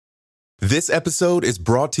This episode is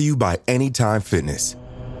brought to you by Anytime Fitness.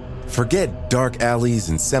 Forget dark alleys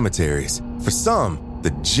and cemeteries. For some,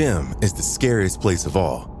 the gym is the scariest place of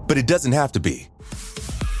all, but it doesn't have to be.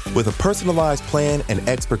 With a personalized plan and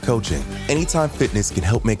expert coaching, Anytime Fitness can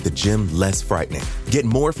help make the gym less frightening. Get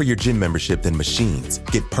more for your gym membership than machines.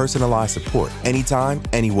 Get personalized support anytime,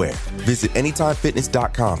 anywhere. Visit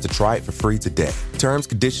AnytimeFitness.com to try it for free today. Terms,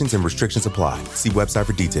 conditions, and restrictions apply. See website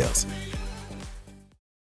for details.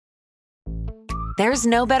 There's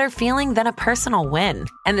no better feeling than a personal win,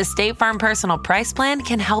 and the State Farm Personal Price Plan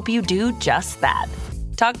can help you do just that.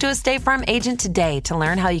 Talk to a State Farm agent today to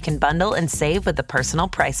learn how you can bundle and save with the Personal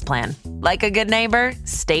Price Plan. Like a good neighbor,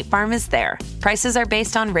 State Farm is there. Prices are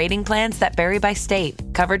based on rating plans that vary by state.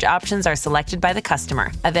 Coverage options are selected by the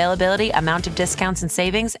customer. Availability, amount of discounts and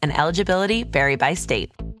savings, and eligibility vary by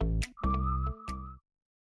state.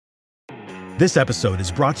 This episode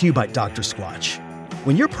is brought to you by Dr. Squatch.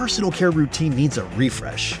 When your personal care routine needs a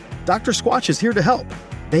refresh, Dr. Squatch is here to help.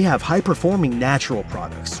 They have high-performing natural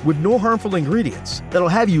products with no harmful ingredients that'll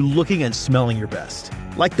have you looking and smelling your best.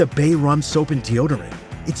 Like the Bay Rum Soap and Deodorant.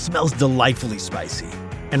 It smells delightfully spicy.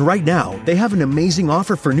 And right now, they have an amazing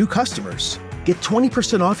offer for new customers. Get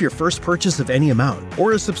 20% off your first purchase of any amount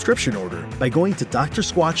or a subscription order by going to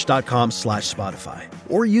drsquatch.com/Spotify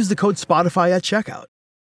or use the code Spotify at checkout.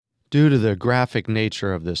 Due to the graphic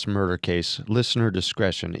nature of this murder case, listener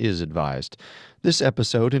discretion is advised. This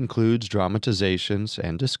episode includes dramatizations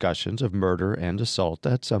and discussions of murder and assault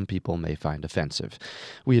that some people may find offensive.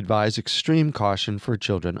 We advise extreme caution for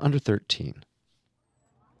children under 13.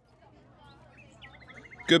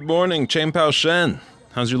 Good morning, Cheng Pao Shen.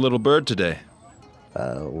 How's your little bird today?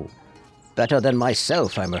 Better than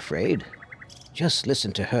myself, I'm afraid. Just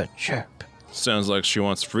listen to her chirp. Sounds like she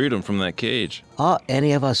wants freedom from that cage. Are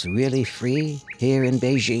any of us really free here in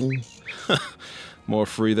Beijing? More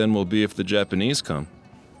free than we'll be if the Japanese come.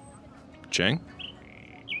 Cheng?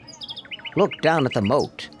 Look down at the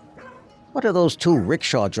moat. What are those two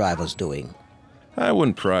rickshaw drivers doing? I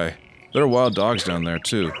wouldn't pry. There are wild dogs down there,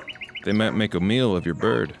 too. They might make a meal of your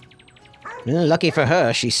bird. Lucky for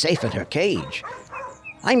her, she's safe in her cage.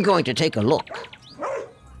 I'm going to take a look.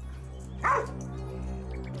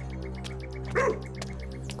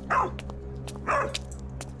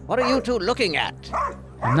 What are you two looking at?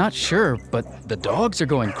 I'm not sure, but the dogs are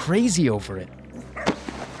going crazy over it.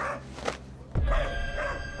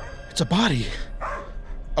 It's a body.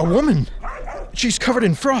 A woman. She's covered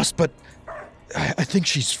in frost, but I think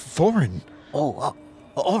she's foreign. All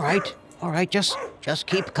right. Just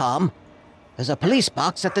keep calm. There's a police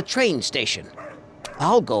box at the train station.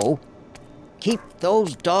 I'll go. Keep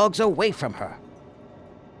those dogs away from her.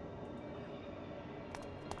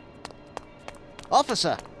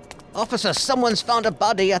 Officer, someone's found a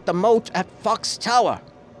body at the moat at Fox Tower.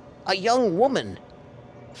 A young woman.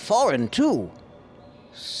 Foreign, too.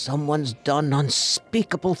 Someone's done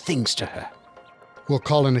unspeakable things to her. We'll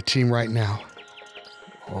call in a team right now.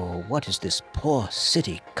 Oh, what is this poor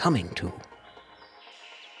city coming to?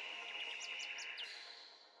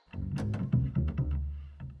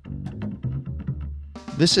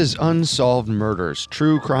 This is Unsolved Murders,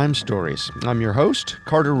 True Crime Stories. I'm your host,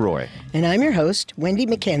 Carter Roy. And I'm your host, Wendy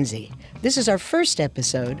McKenzie. This is our first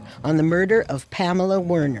episode on the murder of Pamela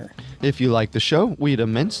Werner. If you like the show, we'd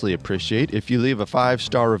immensely appreciate if you leave a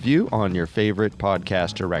 5-star review on your favorite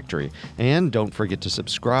podcast directory. And don't forget to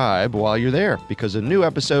subscribe while you're there, because a new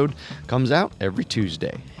episode comes out every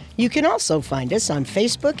Tuesday. You can also find us on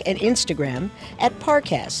Facebook and Instagram at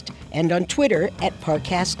Parcast and on Twitter at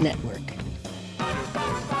Parcast Network.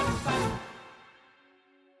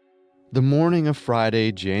 The morning of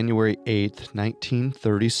Friday, January 8th,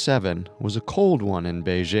 1937, was a cold one in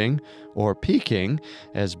Beijing, or Peking,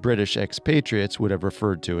 as British expatriates would have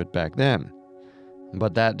referred to it back then.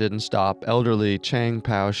 But that didn't stop elderly Cheng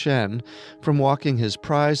Pao Shen from walking his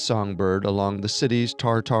prize songbird along the city's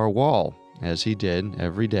Tartar Wall, as he did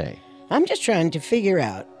every day. I'm just trying to figure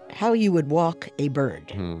out how you would walk a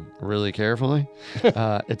bird. Really carefully?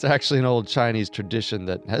 It's actually an old Chinese tradition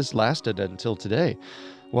that has lasted until today.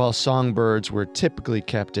 While songbirds were typically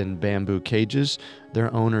kept in bamboo cages,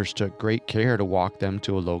 their owners took great care to walk them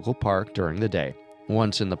to a local park during the day.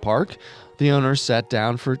 Once in the park, the owners sat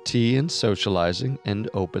down for tea and socializing and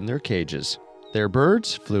opened their cages. Their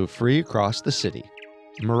birds flew free across the city.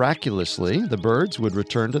 Miraculously, the birds would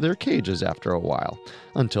return to their cages after a while,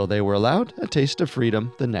 until they were allowed a taste of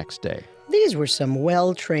freedom the next day. These were some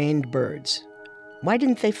well-trained birds. Why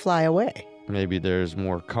didn't they fly away? Maybe there's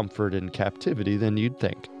more comfort in captivity than you'd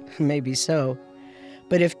think. Maybe so.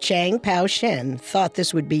 But if Chang Pao-shen thought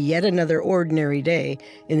this would be yet another ordinary day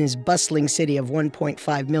in his bustling city of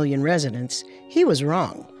 1.5 million residents, he was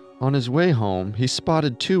wrong. On his way home, he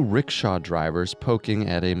spotted 2 rickshaw drivers poking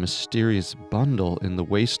at a mysterious bundle in the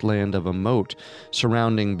wasteland of a moat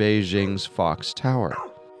surrounding Beijing's Fox Tower.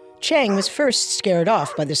 Chang was first scared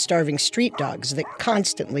off by the starving street dogs that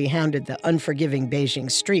constantly hounded the unforgiving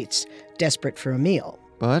Beijing streets, desperate for a meal.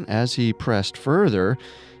 But as he pressed further,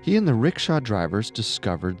 he and the rickshaw drivers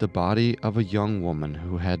discovered the body of a young woman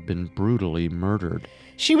who had been brutally murdered.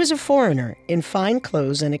 She was a foreigner in fine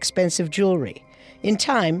clothes and expensive jewelry. In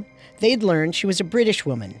time, they'd learned she was a British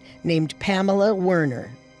woman named Pamela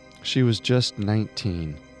Werner. She was just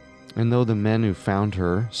 19, and though the men who found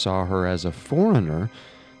her saw her as a foreigner,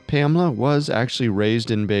 Pamela was actually raised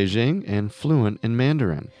in Beijing and fluent in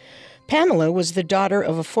Mandarin. Pamela was the daughter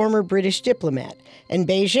of a former British diplomat, and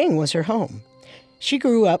Beijing was her home. She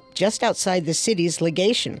grew up just outside the city's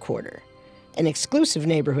legation quarter, an exclusive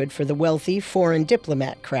neighborhood for the wealthy foreign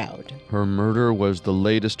diplomat crowd. Her murder was the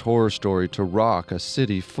latest horror story to rock a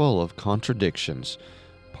city full of contradictions.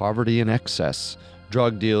 Poverty and excess,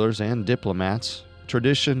 drug dealers and diplomats,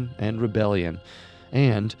 tradition and rebellion,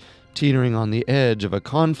 and teetering on the edge of a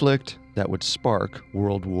conflict that would spark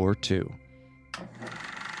World War II.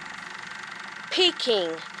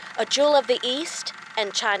 Peking, a jewel of the East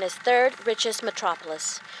and China's third richest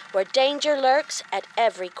metropolis, where danger lurks at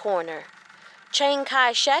every corner. Chiang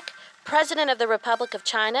Kai-shek, President of the Republic of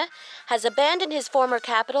China, has abandoned his former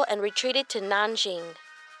capital and retreated to Nanjing.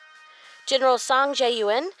 General Song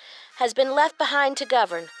Jae-yuen has been left behind to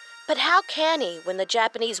govern, but how can he when the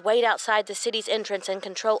Japanese wait outside the city's entrance and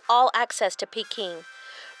control all access to Peking?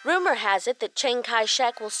 Rumor has it that Chiang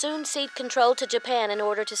Kai-shek will soon cede control to Japan in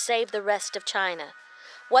order to save the rest of China.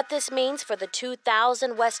 What this means for the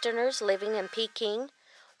 2,000 Westerners living in Peking,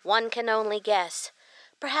 one can only guess.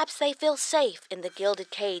 Perhaps they feel safe in the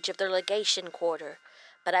gilded cage of their legation quarter.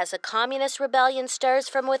 But as a communist rebellion stirs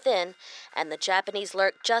from within and the Japanese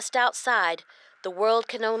lurk just outside, the world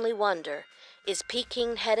can only wonder, is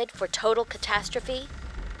Peking headed for total catastrophe?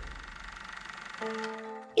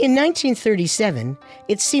 In 1937,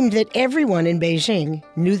 it seemed that everyone in Beijing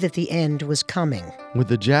knew that the end was coming. With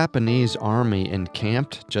the Japanese army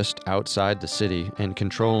encamped just outside the city and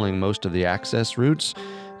controlling most of the access routes,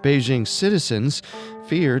 Beijing citizens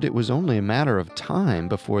feared it was only a matter of time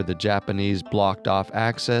before the Japanese blocked off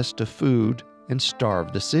access to food and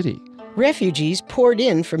starved the city. Refugees poured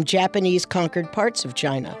in from Japanese-conquered parts of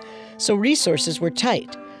China, so resources were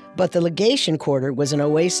tight, but the legation quarter was an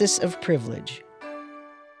oasis of privilege.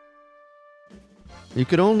 You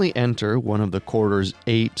could only enter one of the quarter's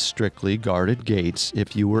 8 strictly guarded gates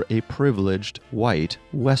if you were a privileged white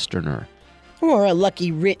Westerner. Or a lucky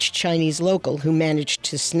rich Chinese local who managed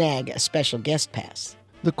to snag a special guest pass.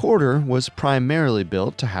 The quarter was primarily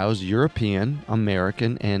built to house European,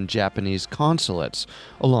 American, and Japanese consulates,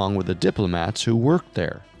 along with the diplomats who worked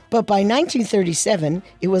there. But by 1937,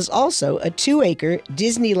 it was also a 2-acre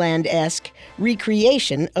Disneyland-esque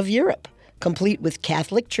recreation of Europe, complete with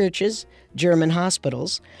Catholic churches, German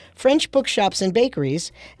hospitals, French bookshops and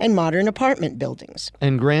bakeries, and modern apartment buildings.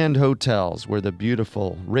 And grand hotels where the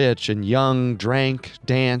beautiful, rich, and young drank,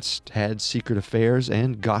 danced, had secret affairs,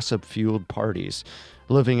 and gossip-fueled parties,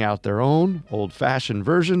 living out their own old-fashioned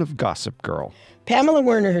version of Gossip Girl. Pamela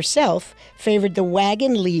Werner herself favored the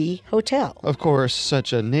Wagon Lee Hotel. Of course,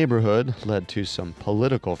 such a neighborhood led to some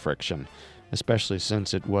political friction, especially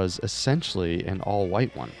since it was essentially an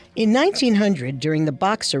all-white one. In 1900, during the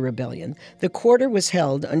Boxer Rebellion, the quarter was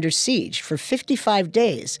held under siege for 55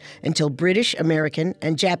 days until British, American,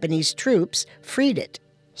 and Japanese troops freed it.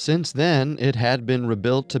 Since then, it had been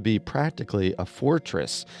rebuilt to be practically a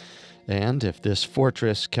fortress. And if this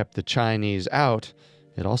fortress kept the Chinese out,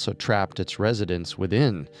 it also trapped its residents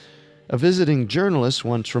within. A visiting journalist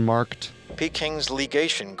once remarked, "Peking's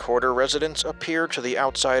legation quarter residents appear to the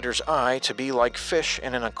outsider's eye to be like fish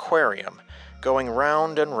in an aquarium, going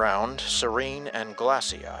round and round, serene and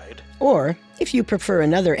glassy-eyed." Or, if you prefer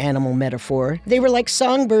another animal metaphor, they were like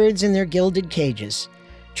songbirds in their gilded cages,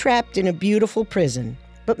 trapped in a beautiful prison,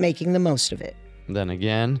 but making the most of it. Then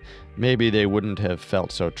again, maybe they wouldn't have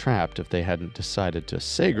felt so trapped if they hadn't decided to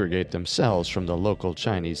segregate themselves from the local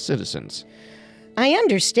Chinese citizens. I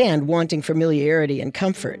understand wanting familiarity and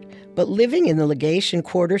comfort, but living in the legation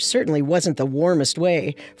quarter certainly wasn't the warmest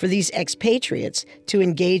way for these expatriates to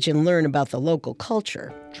engage and learn about the local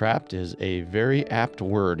culture. Trapped is a very apt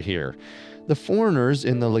word here. The foreigners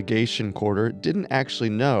in the legation quarter didn't actually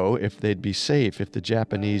know if they'd be safe if the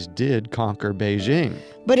Japanese did conquer Beijing.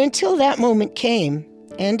 But until that moment came,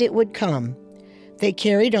 and it would come, they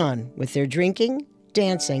carried on with their drinking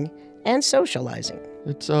dancing, and socializing.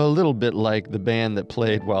 It's a little bit like the band that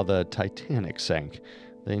played while the Titanic sank.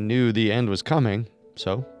 They knew the end was coming,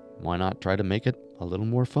 so why not try to make it a little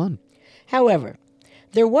more fun? However,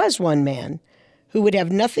 there was one man who would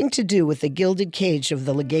have nothing to do with the gilded cage of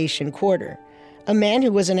the legation quarter, a man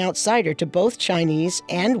who was an outsider to both Chinese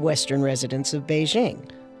and Western residents of Beijing.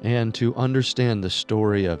 And to understand the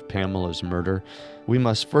story of Pamela's murder, we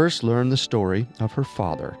must first learn the story of her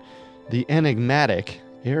father, the enigmatic,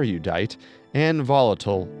 erudite, and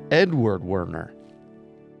volatile Edward Werner.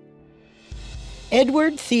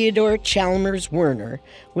 Edward Theodore Chalmers Werner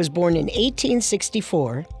was born in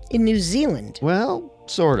 1864 in New Zealand. Well,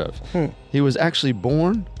 sort of. He was actually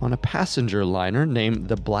born on a passenger liner named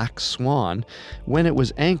the Black Swan when it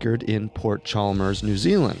was anchored in Port Chalmers, New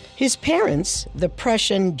Zealand. His parents, the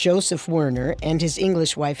Prussian Joseph Werner and his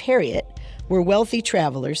English wife Harriet, were wealthy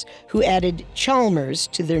travelers who added Chalmers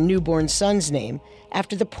to their newborn son's name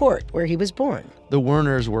after the port where he was born. The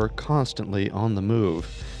Werners were constantly on the move,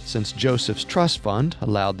 since Joseph's trust fund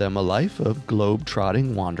allowed them a life of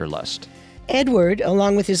globe-trotting wanderlust. Edward,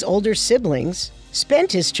 along with his older siblings,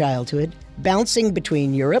 spent his childhood bouncing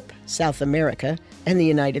between Europe, South America, and the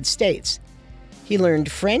United States. He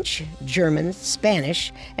learned French, German,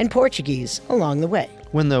 Spanish, and Portuguese along the way.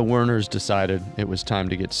 When the Werners decided it was time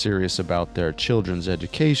to get serious about their children's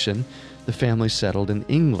education, the family settled in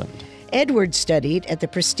England. Edward studied at the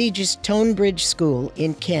prestigious Tonbridge School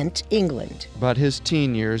in Kent, England. But his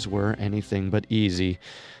teen years were anything but easy.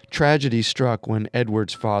 Tragedy struck when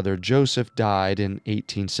Edward's father, Joseph, died in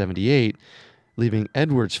 1878, leaving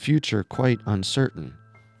Edward's future quite uncertain.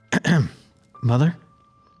 Mother?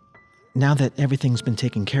 Now that everything's been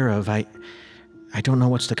taken care of, I don't know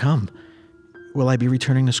what's to come. Will I be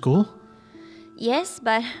returning to school? Yes,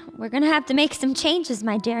 but we're gonna have to make some changes,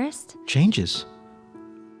 my dearest. Changes?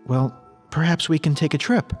 Well, perhaps we can take a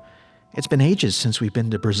trip. It's been ages since we've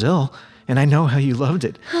been to Brazil, and I know how you loved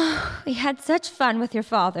it. We had such fun with your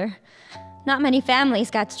father. Not many families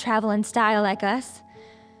got to travel in style like us.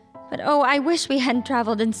 But oh, I wish we hadn't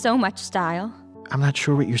traveled in so much style. I'm not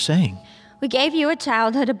sure what you're saying. We gave you a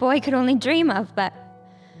childhood a boy could only dream of, but...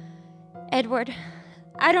 Edward,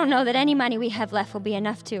 I don't know that any money we have left will be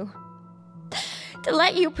enough to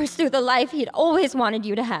let you pursue the life he'd always wanted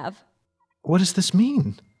you to have. What does this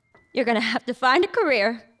mean? You're gonna have to find a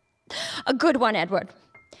career. A good one, Edward.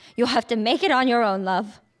 You'll have to make it on your own,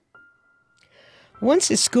 love. Once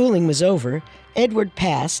his schooling was over, Edward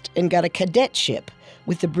passed and got a cadetship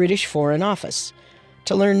with the British Foreign Office.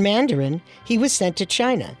 To learn Mandarin, he was sent to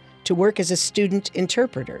China to work as a student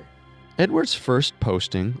interpreter. Edward's first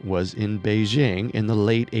posting was in Beijing in the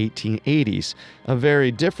late 1880s, a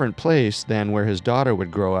very different place than where his daughter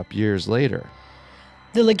would grow up years later.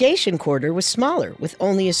 The legation quarter was smaller, with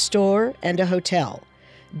only a store and a hotel.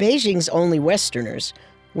 Beijing's only Westerners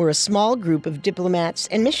were a small group of diplomats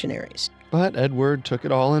and missionaries. But Edward took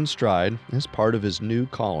it all in stride as part of his new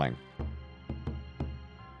calling.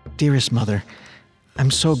 Dearest Mother,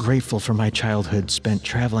 I'm so grateful for my childhood spent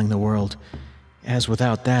traveling the world, as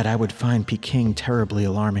without that I would find Peking terribly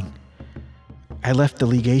alarming. I left the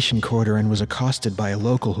legation quarter and was accosted by a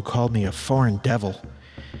local who called me a foreign devil.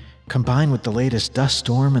 Combined with the latest dust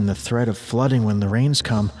storm and the threat of flooding when the rains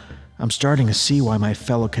come, I'm starting to see why my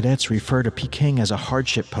fellow cadets refer to Peking as a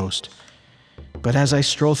hardship post. But as I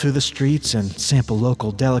stroll through the streets and sample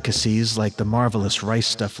local delicacies like the marvelous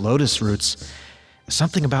rice-stuffed lotus roots,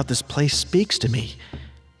 something about this place speaks to me.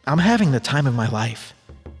 I'm having the time of my life.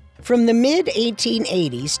 From the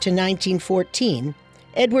mid-1880s to 1914,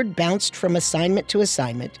 Edward bounced from assignment to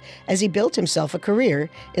assignment as he built himself a career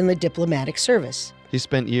in the diplomatic service. He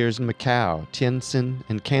spent years in Macau, Tientsin,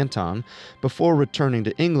 and Canton before returning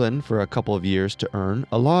to England for a couple of years to earn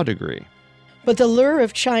a law degree. But the lure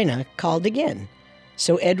of China called again,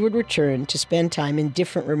 so Edward returned to spend time in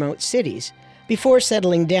different remote cities before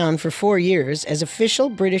settling down for 4 years as official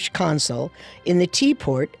British consul in the tea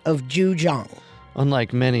port of Zhujiang.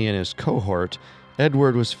 Unlike many in his cohort,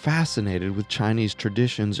 Edward was fascinated with Chinese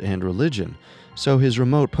traditions and religion, so his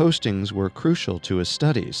remote postings were crucial to his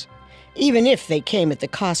studies. Even if they came at the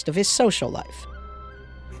cost of his social life.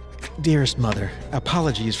 Dearest Mother,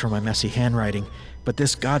 apologies for my messy handwriting, but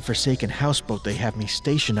this godforsaken houseboat they have me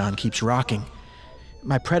stationed on keeps rocking.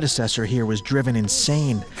 My predecessor here was driven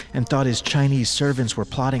insane and thought his Chinese servants were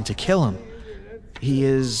plotting to kill him. He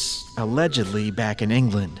is allegedly back in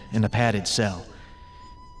England in a padded cell.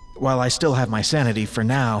 While I still have my sanity for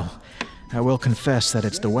now, I will confess that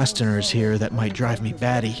it's the Westerners here that might drive me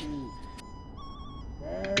batty.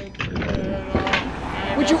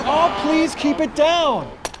 Would you all please keep it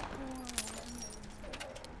down?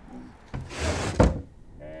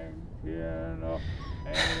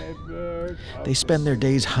 They spend their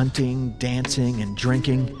days hunting, dancing, and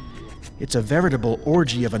drinking. It's a veritable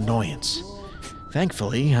orgy of annoyance.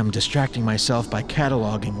 Thankfully, I'm distracting myself by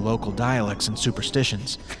cataloging local dialects and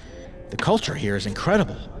superstitions. The culture here is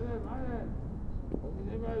incredible.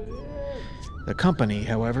 The company,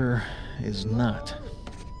 however, is not.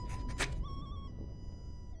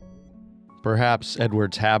 Perhaps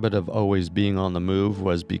Edward's habit of always being on the move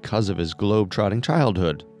was because of his globe-trotting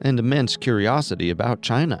childhood and immense curiosity about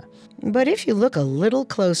China. But if you look a little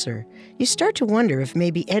closer, you start to wonder if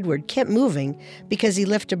maybe Edward kept moving because he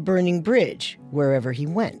left a burning bridge wherever he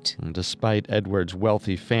went. And despite Edward's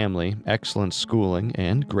wealthy family, excellent schooling,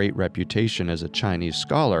 and great reputation as a Chinese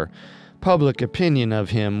scholar, public opinion of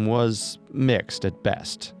him was mixed at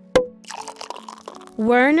best.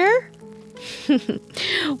 Werner?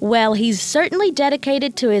 Well, he's certainly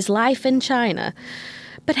dedicated to his life in China.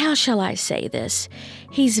 But how shall I say this?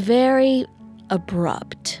 He's very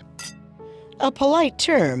abrupt. A polite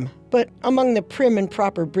term, but among the prim and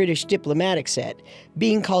proper British diplomatic set,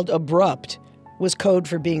 being called abrupt was code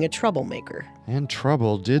for being a troublemaker. And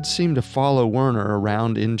trouble did seem to follow Werner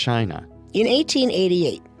around in China. In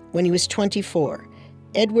 1888, when he was 24,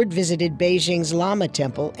 Edward visited Beijing's Lama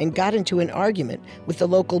Temple and got into an argument with the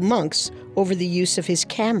local monks over the use of his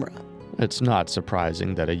camera. It's not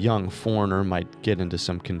surprising that a young foreigner might get into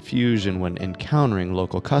some confusion when encountering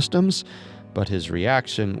local customs, but his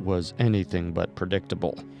reaction was anything but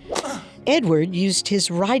predictable. Edward used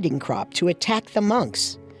his riding crop to attack the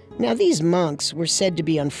monks. Now, these monks were said to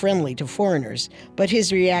be unfriendly to foreigners, but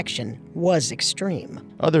his reaction was extreme.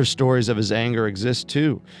 Other stories of his anger exist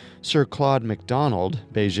too. Sir Claude MacDonald,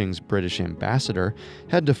 Beijing's British ambassador,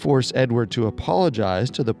 had to force Edward to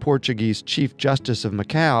apologize to the Portuguese Chief Justice of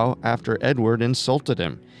Macau after Edward insulted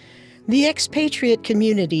him. The expatriate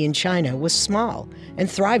community in China was small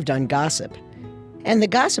and thrived on gossip. And the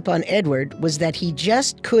gossip on Edward was that he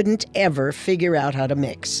just couldn't ever figure out how to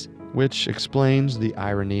mix. Which explains the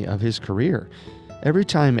irony of his career. Every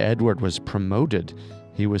time Edward was promoted,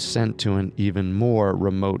 he was sent to an even more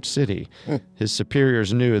remote city. His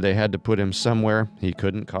superiors knew they had to put him somewhere he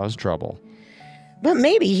couldn't cause trouble. But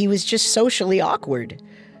maybe he was just socially awkward.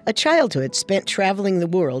 A childhood spent traveling the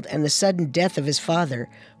world and the sudden death of his father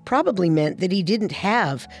probably meant that he didn't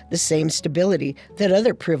have the same stability that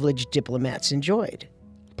other privileged diplomats enjoyed.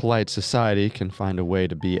 Polite society can find a way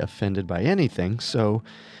to be offended by anything, so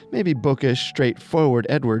maybe bookish, straightforward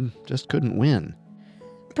Edward just couldn't win.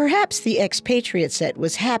 Perhaps the expatriate set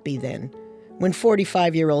was happy then, when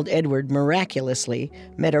 45-year-old Edward miraculously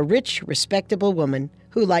met a rich, respectable woman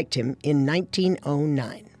who liked him in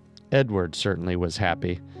 1909. Edward certainly was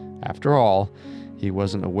happy. After all, he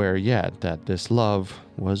wasn't aware yet that this love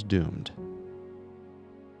was doomed.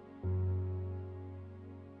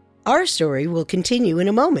 Our story will continue in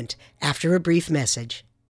a moment after a brief message.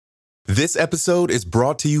 This episode is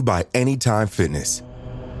brought to you by Anytime Fitness.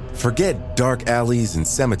 Forget dark alleys and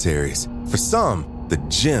cemeteries. For some, the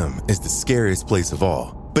gym is the scariest place of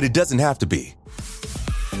all, but it doesn't have to be.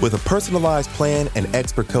 With a personalized plan and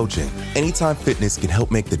expert coaching, Anytime Fitness can help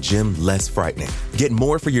make the gym less frightening. Get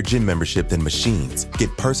more for your gym membership than machines.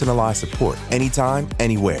 Get personalized support anytime,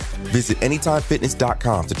 anywhere. Visit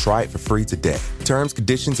AnytimeFitness.com to try it for free today. Terms,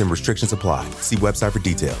 conditions, and restrictions apply. See website for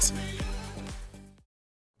details.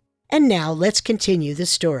 And now let's continue the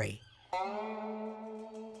story.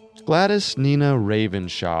 Gladys Nina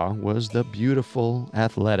Ravenshaw was the beautiful,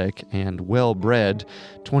 athletic, and well-bred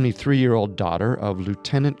 23-year-old daughter of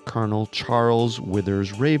Lieutenant Colonel Charles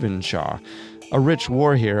Withers Ravenshaw, a rich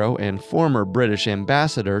war hero and former British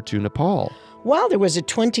ambassador to Nepal. While there was a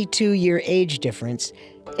 22-year age difference,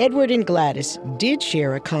 Edward and Gladys did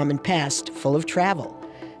share a common past full of travel.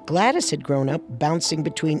 Gladys had grown up bouncing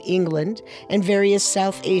between England and various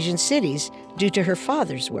South Asian cities due to her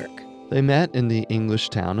father's work. They met in the English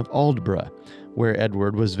town of Aldborough, where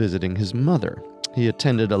Edward was visiting his mother. He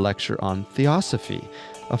attended a lecture on theosophy,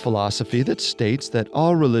 a philosophy that states that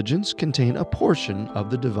all religions contain a portion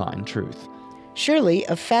of the divine truth. Surely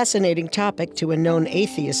a fascinating topic to a known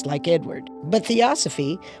atheist like Edward. But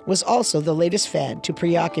theosophy was also the latest fad to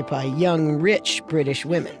preoccupy young, rich British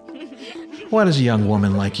women. Why does a young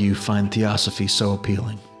woman like you find theosophy so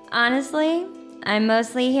appealing? Honestly, I'm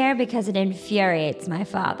mostly here because it infuriates my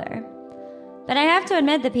father. But I have to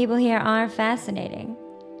admit that people here are fascinating.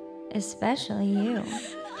 Especially you.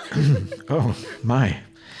 Oh, my.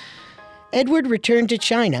 Edward returned to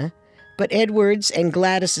China, but Edward's and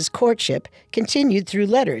Gladys's courtship continued through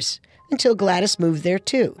letters until Gladys moved there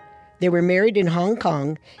too. They were married in Hong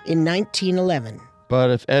Kong in 1911. But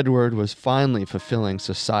if Edward was finally fulfilling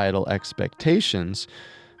societal expectations,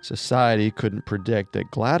 Society couldn't predict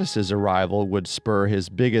that Gladys's arrival would spur his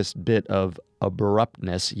biggest bit of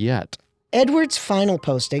abruptness yet. Edward's final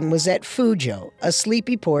posting was at Fuzhou, a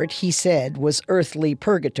sleepy port he said was earthly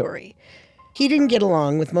purgatory. He didn't get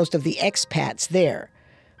along with most of the expats there.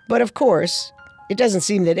 But of course, it doesn't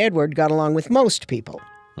seem that Edward got along with most people.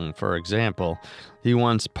 For example, he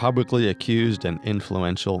once publicly accused an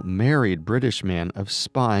influential married British man of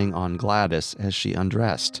spying on Gladys as she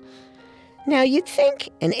undressed. Now, you'd think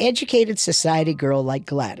an educated society girl like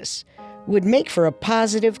Gladys would make for a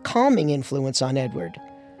positive, calming influence on Edward.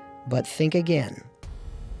 But think again.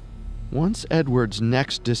 Once Edward's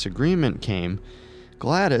next disagreement came,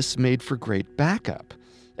 Gladys made for great backup.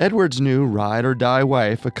 Edward's new ride-or-die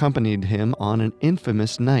wife accompanied him on an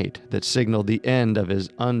infamous night that signaled the end of his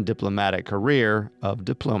undiplomatic career of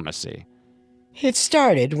diplomacy. It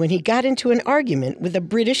started when he got into an argument with a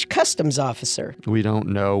British customs officer. We don't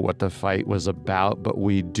know what the fight was about, but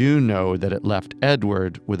we do know that it left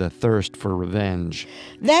Edward with a thirst for revenge.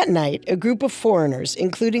 That night, a group of foreigners,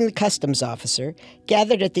 including the customs officer,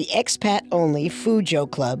 gathered at the expat-only Fuzhou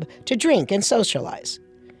Club to drink and socialize.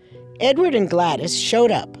 Edward and Gladys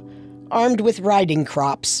showed up, armed with riding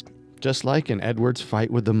crops. Just like in Edward's fight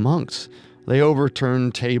with the monks, they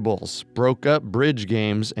overturned tables, broke up bridge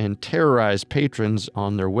games, and terrorized patrons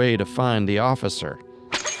on their way to find the officer.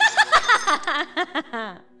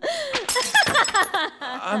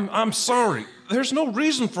 I'm sorry. There's no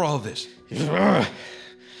reason for all this.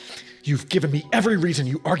 You've given me every reason,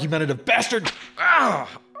 you argumentative bastard!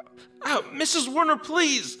 Mrs. Werner,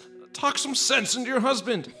 please. Talk some sense into your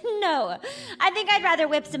husband. No, I think I'd rather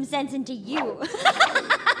whip some sense into you.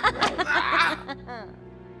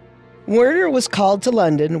 Werner was called to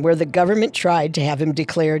London, where the government tried to have him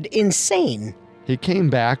declared insane. He came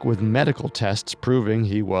back with medical tests proving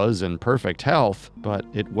he was in perfect health, but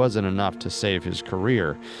it wasn't enough to save his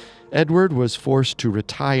career. Edward was forced to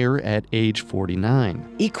retire at age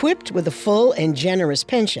 49. Equipped with a full and generous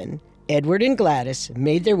pension, Edward and Gladys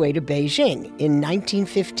made their way to Beijing in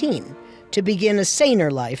 1915 to begin a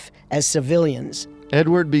saner life as civilians.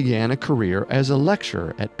 Edward began a career as a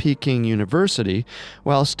lecturer at Peking University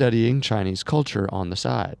while studying Chinese culture on the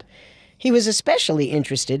side. He was especially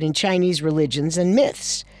interested in Chinese religions and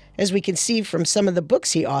myths, as we can see from some of the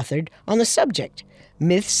books he authored on the subject,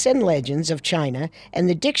 Myths and Legends of China and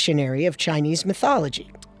the Dictionary of Chinese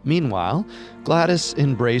Mythology. Meanwhile, Gladys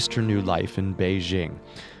embraced her new life in Beijing.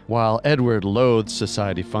 While Edward loathed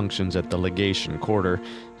society functions at the legation quarter,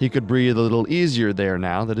 he could breathe a little easier there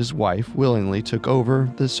now that his wife willingly took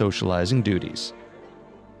over the socializing duties.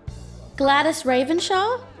 Gladys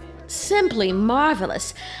Ravenshaw? Simply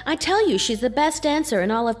marvelous. I tell you, she's the best dancer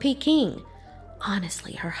in all of Peking.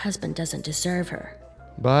 Honestly, her husband doesn't deserve her.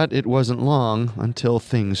 But it wasn't long until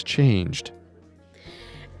things changed.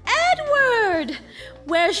 Edward!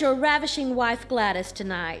 Where's your ravishing wife Gladys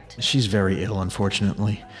tonight? She's very ill,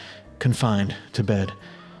 unfortunately. Confined to bed.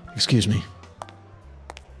 Excuse me.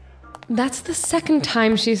 That's the second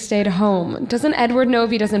time she's stayed home. Doesn't Edward know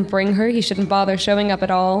if he doesn't bring her, he shouldn't bother showing up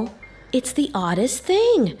at all? It's the oddest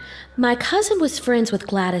thing. My cousin was friends with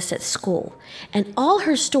Gladys at school, and all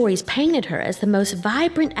her stories painted her as the most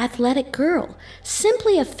vibrant, athletic girl,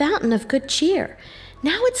 simply a fountain of good cheer.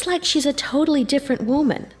 Now it's like she's a totally different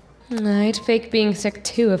woman. I'd fake being sick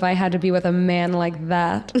too if I had to be with a man like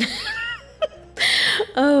that.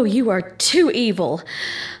 Oh, you are too evil.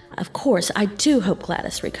 Of course, I do hope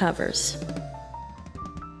Gladys recovers.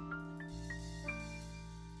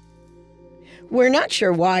 We're not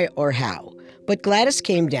sure why or how, but Gladys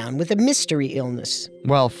came down with a mystery illness.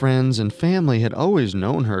 While friends and family had always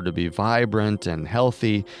known her to be vibrant and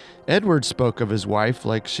healthy, Edward spoke of his wife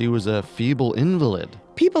like she was a feeble invalid.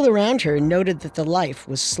 People around her noted that the life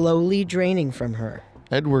was slowly draining from her.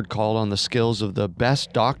 Edward called on the skills of the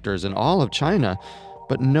best doctors in all of China,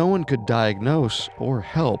 but no one could diagnose or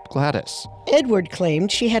help Gladys. Edward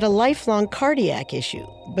claimed she had a lifelong cardiac issue,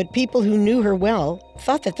 but people who knew her well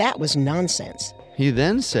thought that that was nonsense. He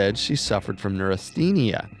then said she suffered from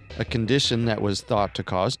neurasthenia, a condition that was thought to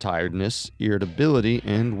cause tiredness, irritability,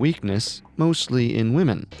 and weakness, mostly in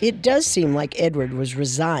women. It does seem like Edward was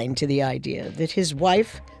resigned to the idea that his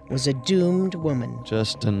wife was a doomed woman.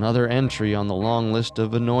 Just another entry on the long list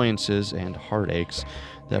of annoyances and heartaches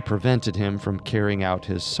that prevented him from carrying out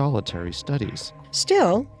his solitary studies.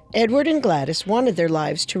 Still, Edward and Gladys wanted their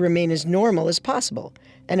lives to remain as normal as possible,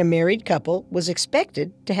 and a married couple was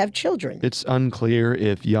expected to have children. It's unclear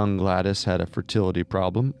if young Gladys had a fertility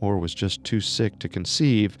problem or was just too sick to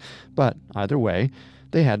conceive, but either way,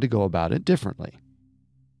 they had to go about it differently.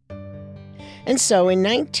 And so in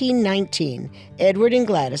 1919, Edward and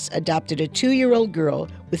Gladys adopted a 2-year-old girl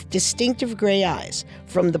with distinctive gray eyes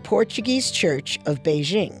from the Portuguese Church of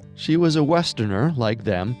Beijing. She was a Westerner like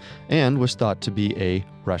them and was thought to be a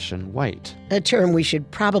Russian white. A term we should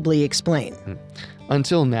probably explain.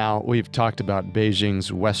 Until now, we've talked about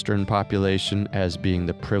Beijing's Western population as being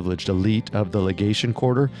the privileged elite of the legation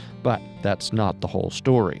quarter, but that's not the whole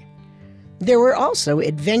story. There were also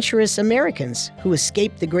adventurous Americans who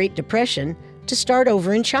escaped the Great Depression to start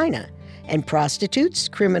over in China, and prostitutes,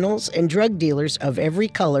 criminals, and drug dealers of every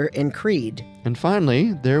color and creed. And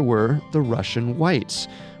finally, there were the Russian whites,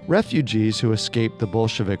 refugees who escaped the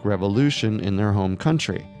Bolshevik Revolution in their home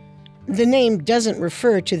country. The name doesn't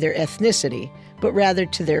refer to their ethnicity, but rather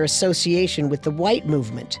to their association with the White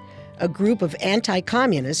Movement, a group of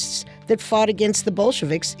anti-communists that fought against the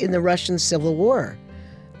Bolsheviks in the Russian Civil War.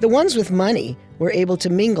 The ones with money were able to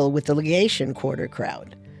mingle with the legation quarter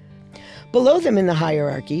crowd. Below them in the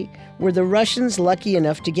hierarchy were the Russians lucky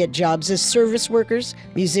enough to get jobs as service workers,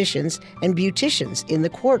 musicians, and beauticians in the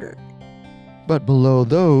quarter. But below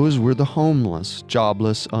those were the homeless,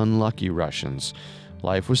 jobless, unlucky Russians.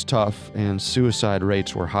 Life was tough and suicide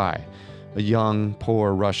rates were high. A young,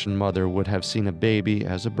 poor Russian mother would have seen a baby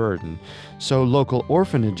as a burden, so local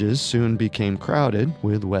orphanages soon became crowded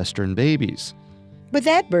with Western babies. But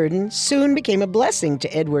that burden soon became a blessing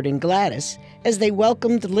to Edward and Gladys as they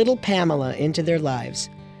welcomed little Pamela into their lives.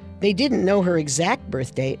 They didn't know her exact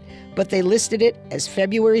birth date, but they listed it as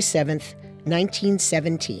February 7th,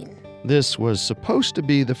 1917. This was supposed to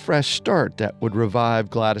be the fresh start that would revive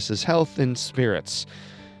Gladys's health and spirits,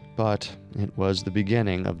 but it was the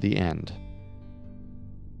beginning of the end.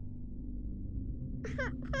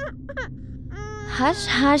 Hush,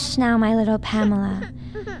 hush now, my little Pamela.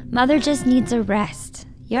 Mother just needs a rest.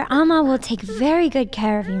 Your Amma will take very good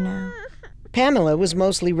care of you now. Pamela was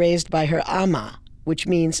mostly raised by her Amma, which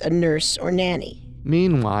means a nurse or nanny.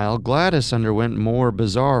 Meanwhile, Gladys underwent more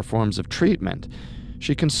bizarre forms of treatment.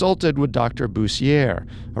 She consulted with Dr. Bussière,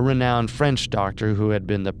 a renowned French doctor who had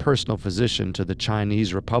been the personal physician to the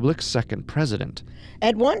Chinese Republic's second president.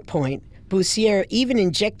 At one point, Bussière even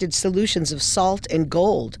injected solutions of salt and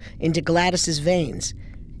gold into Gladys's veins.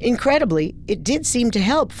 Incredibly, it did seem to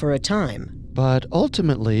help for a time. But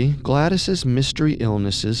ultimately, Gladys's mystery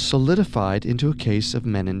illnesses solidified into a case of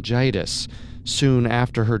meningitis. Soon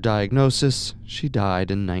after her diagnosis, she died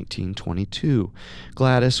in 1922.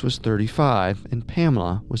 Gladys was 35, and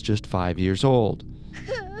Pamela was just 5 years old.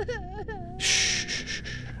 Shh.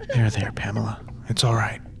 There, Pamela. It's all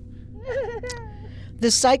right. The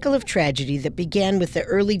cycle of tragedy that began with the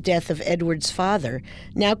early death of Edward's father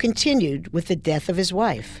now continued with the death of his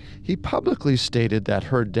wife. He publicly stated that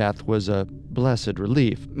her death was a blessed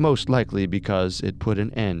relief, most likely because it put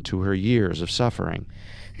an end to her years of suffering.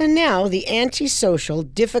 And now the antisocial,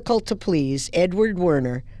 difficult-to-please Edward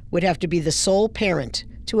Werner would have to be the sole parent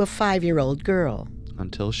to a 5-year-old girl.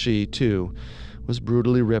 Until she, too, was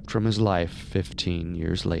brutally ripped from his life 15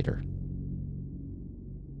 years later.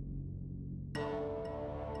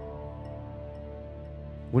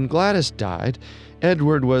 When Gladys died,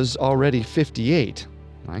 Edward was already 58.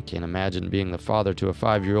 I can't imagine being the father to a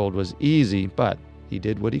 5-year-old was easy, but he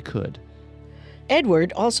did what he could.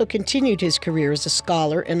 Edward also continued his career as a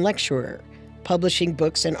scholar and lecturer, publishing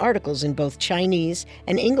books and articles in both Chinese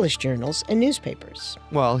and English journals and newspapers.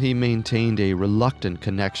 While he maintained a reluctant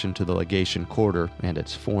connection to the legation quarter and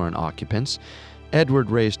its foreign occupants, Edward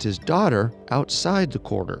raised his daughter outside the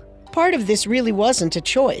quarter. Part of this really wasn't a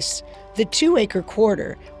choice. The 2-acre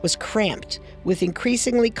quarter was cramped with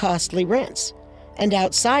increasingly costly rents, and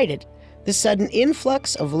outside it, the sudden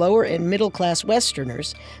influx of lower and middle-class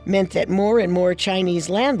Westerners meant that more and more Chinese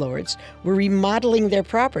landlords were remodeling their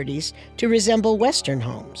properties to resemble Western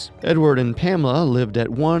homes. Edward and Pamela lived at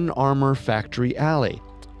One Armor Factory Alley,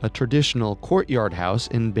 a traditional courtyard house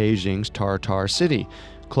in Beijing's Tartar City,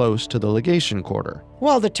 close to the legation quarter.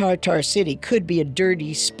 While the Tartar City could be a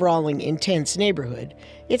dirty, sprawling, intense neighborhood,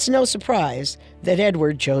 it's no surprise that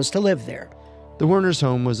Edward chose to live there. The Werners'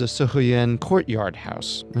 home was a Suhuyen courtyard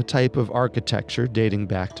house, a type of architecture dating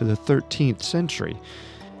back to the 13th century.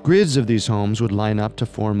 Grids of these homes would line up to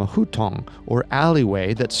form a hutong, or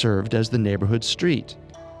alleyway that served as the neighborhood street.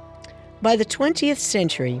 By the 20th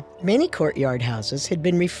century, many courtyard houses had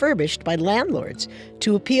been refurbished by landlords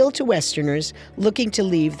to appeal to Westerners looking to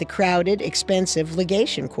leave the crowded, expensive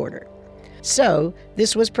legation quarter. So,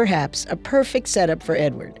 this was perhaps a perfect setup for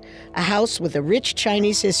Edward, a house with a rich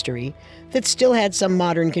Chinese history that still had some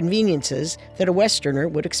modern conveniences that a Westerner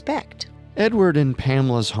would expect. Edward and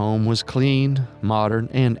Pamela's home was clean, modern,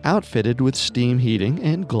 and outfitted with steam heating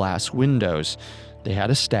and glass windows. They had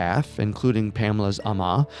a staff, including Pamela's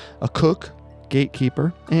ama, a cook,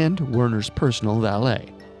 gatekeeper, and Werner's personal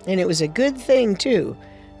valet. And it was a good thing, too,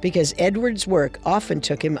 because Edward's work often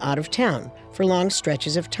took him out of town for long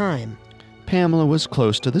stretches of time. Pamela was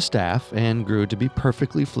close to the staff and grew to be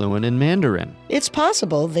perfectly fluent in Mandarin. It's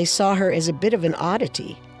possible they saw her as a bit of an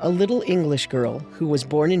oddity, a little English girl who was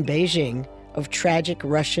born in Beijing of tragic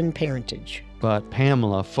Russian parentage. But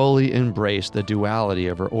Pamela fully embraced the duality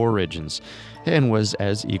of her origins and was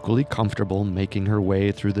as equally comfortable making her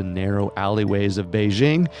way through the narrow alleyways of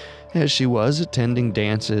Beijing as she was attending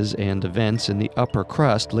dances and events in the upper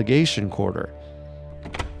crust legation quarter.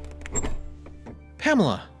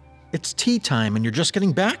 Pamela, it's tea time and you're just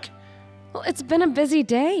getting back? Well, it's been a busy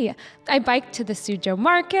day. I biked to the Suzhou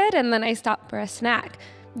market and then I stopped for a snack.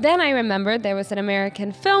 Then I remembered there was an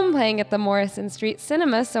American film playing at the Morrison Street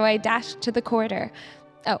Cinema, so I dashed to the quarter.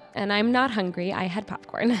 Oh, and I'm not hungry. I had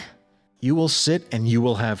popcorn. You will sit and you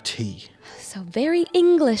will have tea. So very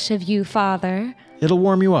English of you, Father. It'll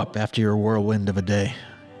warm you up after your whirlwind of a day.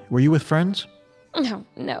 Were you with friends?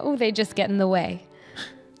 No, they just get in the way.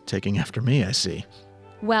 Taking after me, I see.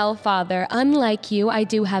 Well, Father, unlike you, I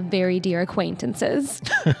do have very dear acquaintances.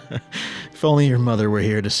 If only your mother were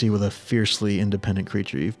here to see what a fiercely independent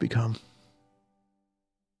creature you've become.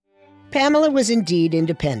 Pamela was indeed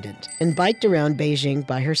independent and biked around Beijing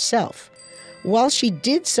by herself. While she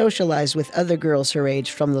did socialize with other girls her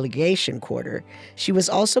age from the legation quarter, she was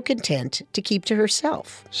also content to keep to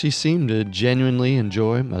herself. She seemed to genuinely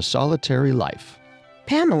enjoy a solitary life.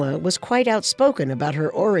 Pamela was quite outspoken about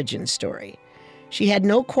her origin story. She had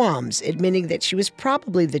no qualms admitting that she was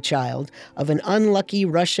probably the child of an unlucky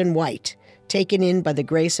Russian white, taken in by the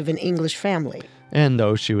grace of an English family. And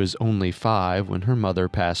though she was only 5 when her mother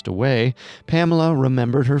passed away, Pamela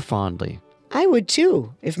remembered her fondly. I would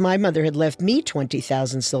too, if my mother had left me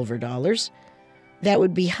 20,000 silver dollars. That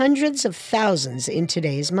would be hundreds of thousands in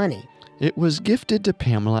today's money. It was gifted to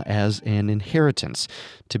Pamela as an inheritance,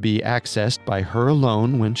 to be accessed by her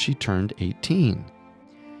alone when she turned 18.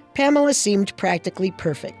 Pamela seemed practically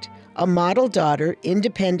perfect, a model daughter,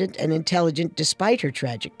 independent and intelligent despite her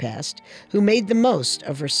tragic past, who made the most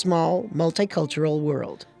of her small, multicultural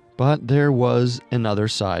world. But there was another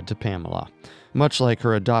side to Pamela. Much like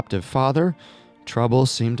her adoptive father, trouble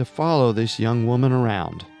seemed to follow this young woman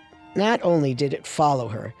around. Not only did it follow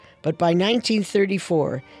her, but by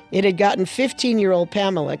 1934, it had gotten 15-year-old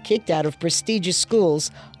Pamela kicked out of prestigious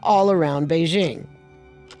schools all around Beijing.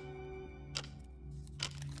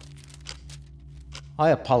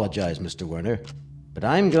 I apologize, Mr. Werner, but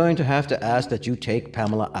I'm going to have to ask that you take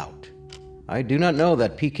Pamela out. I do not know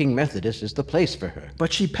that Peking Methodist is the place for her.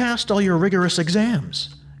 But she passed all your rigorous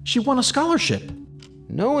exams. She won a scholarship.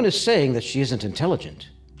 No one is saying that she isn't intelligent,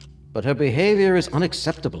 but her behavior is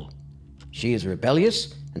unacceptable. She is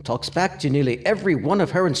rebellious and talks back to nearly every one of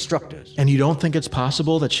her instructors. And you don't think it's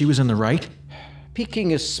possible that she was in the right?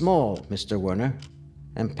 Peking is small, Mr. Werner,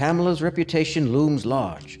 and Pamela's reputation looms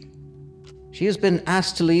large. She has been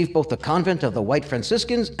asked to leave both the convent of the White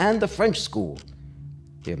Franciscans and the French school.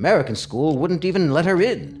 The American school wouldn't even let her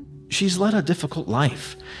in. She's led a difficult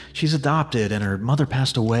life. She's adopted and her mother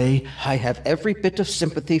passed away. I have every bit of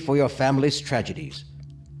sympathy for your family's tragedies.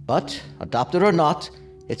 But, adopted or not,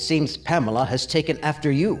 it seems Pamela has taken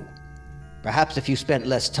after you. Perhaps if you spent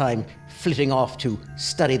less time flitting off to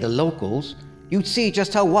study the locals, you'd see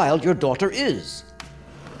just how wild your daughter is.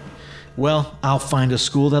 Well, I'll find a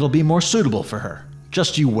school that'll be more suitable for her.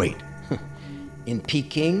 Just you wait. In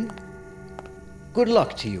Peking? Good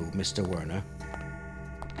luck to you, Mr. Werner.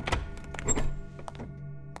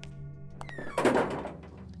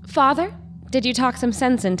 Father, did you talk some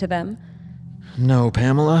sense into them? No,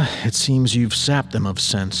 Pamela. It seems you've sapped them of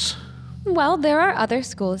sense. Well, there are other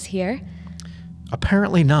schools here.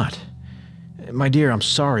 Apparently not. My dear, I'm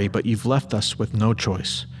sorry, but you've left us with no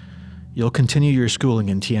choice. You'll continue your schooling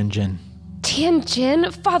in Tianjin.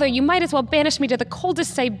 Tianjin? Father, you might as well banish me to the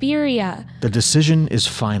coldest Siberia. The decision is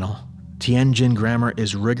final. Tianjin grammar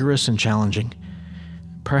is rigorous and challenging.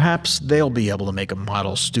 Perhaps they'll be able to make a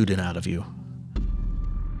model student out of you.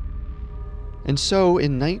 And so,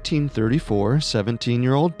 in 1934,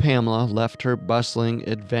 17-year-old Pamela left her bustling,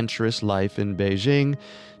 adventurous life in Beijing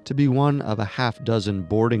to be one of a half-dozen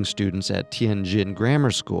boarding students at Tianjin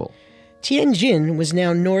Grammar School. Tianjin was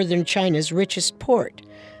now northern China's richest port,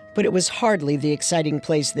 but it was hardly the exciting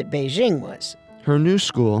place that Beijing was. Her new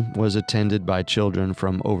school was attended by children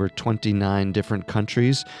from over 29 different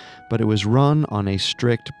countries, but it was run on a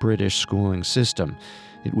strict British schooling system.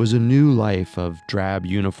 It was a new life of drab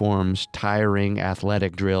uniforms, tiring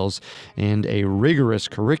athletic drills, and a rigorous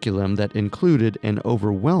curriculum that included an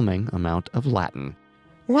overwhelming amount of Latin.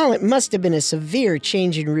 While it must have been a severe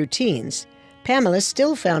change in routines, Pamela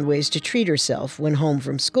still found ways to treat herself when home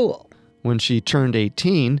from school. When she turned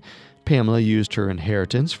 18, Pamela used her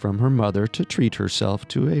inheritance from her mother to treat herself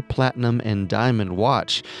to a platinum and diamond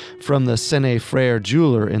watch from the Seine-Frère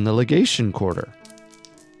jeweler in the legation quarter.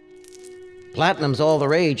 Platinum's all the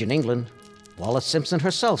rage in England. Wallis Simpson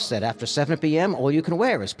herself said after 7 p.m. all you can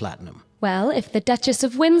wear is platinum. Well, if the Duchess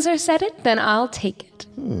of Windsor said it, then I'll take it.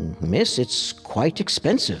 Miss, it's quite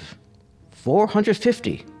expensive.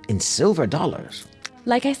 $450 in silver dollars.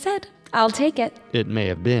 Like I said, I'll take it. It may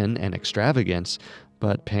have been an extravagance,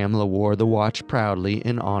 but Pamela wore the watch proudly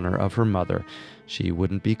in honor of her mother. She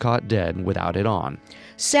wouldn't be caught dead without it on.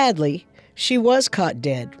 Sadly, she was caught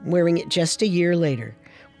dead wearing it just a year later,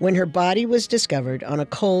 when her body was discovered on a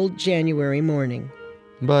cold January morning.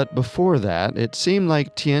 But before that, it seemed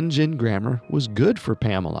like Tianjin Grammar was good for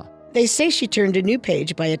Pamela. They say she turned a new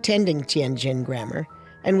page by attending Tianjin Grammar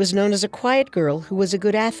and was known as a quiet girl who was a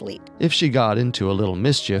good athlete. If she got into a little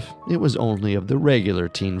mischief, it was only of the regular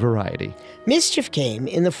teen variety. Mischief came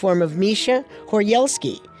in the form of Misha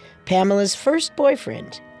Horyelski, Pamela's first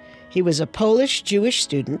boyfriend. He was a Polish Jewish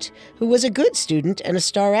student who was a good student and a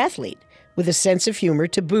star athlete, with a sense of humor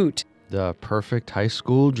to boot. The perfect high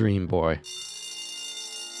school dream boy.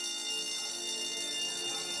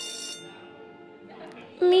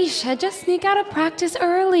 Misha, just sneak out of practice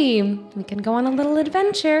early. We can go on a little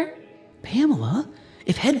adventure. Pamela,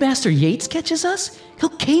 if Headmaster Yates catches us, he'll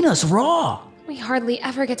cane us raw. We hardly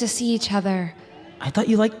ever get to see each other. I thought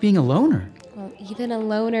you liked being a loner. Well, even a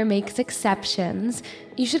loner makes exceptions.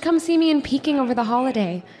 You should come see me in Peking over the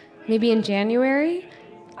holiday. Maybe in January?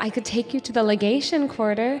 I could take you to the legation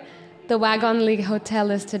quarter. The Wagon League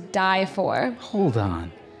Hotel is to die for. Hold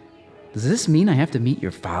on. Does this mean I have to meet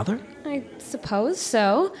your father? I suppose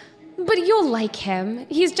so. But you'll like him.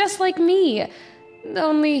 He's just like me.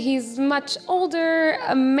 Only he's much older,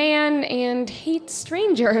 a man, and hates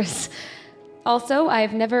strangers. Also,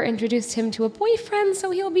 I've never introduced him to a boyfriend,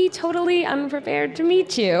 so he'll be totally unprepared to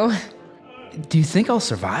meet you. Do you think I'll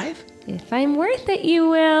survive? If I'm worth it, you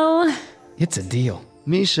will. It's a deal.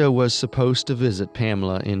 Misha was supposed to visit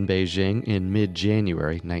Pamela in Beijing in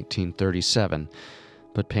mid-January 1937,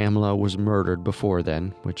 but Pamela was murdered before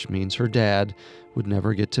then, which means her dad would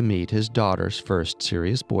never get to meet his daughter's first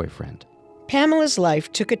serious boyfriend. Pamela's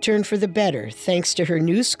life took a turn for the better thanks to her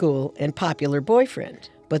new school and popular boyfriend,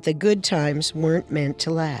 but the good times weren't meant to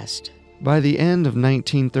last. By the end of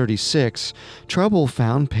 1936, trouble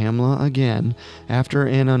found Pamela again after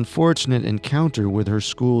an unfortunate encounter with her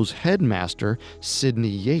school's headmaster, Sidney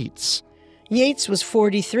Yates. Yates was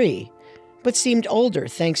 43, but seemed older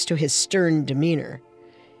thanks to his stern demeanor.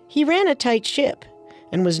 He ran a tight ship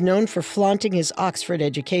and was known for flaunting his Oxford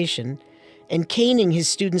education and caning his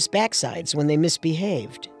students' backsides when they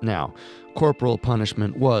misbehaved. Now, corporal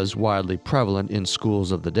punishment was widely prevalent in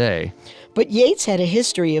schools of the day. But Yates had a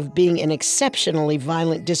history of being an exceptionally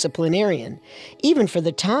violent disciplinarian, even for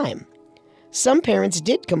the time. Some parents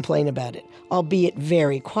did complain about it, albeit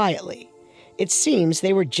very quietly. It seems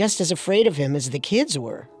they were just as afraid of him as the kids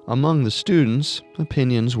were. Among the students,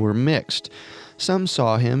 opinions were mixed. Some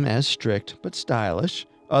saw him as strict but stylish.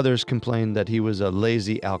 Others complained that he was a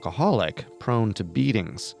lazy alcoholic, prone to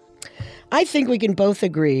beatings. I think we can both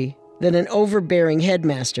agree that an overbearing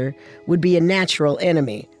headmaster would be a natural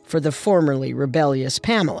enemy for the formerly rebellious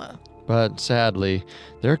Pamela. But sadly,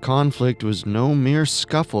 their conflict was no mere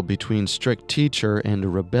scuffle between strict teacher and a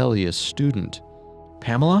rebellious student.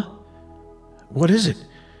 Pamela? What is it?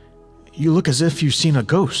 You look as if you've seen a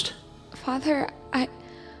ghost. Father,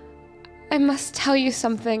 I must tell you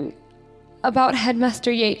something about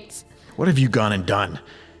Headmaster Yates. What have you gone and done?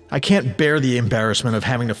 I can't bear the embarrassment of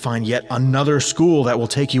having to find yet another school that will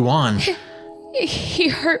take you on. He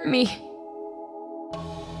hurt me.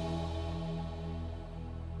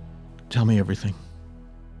 Tell me everything.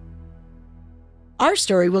 Our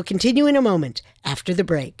story will continue in a moment after the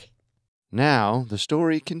break. Now, the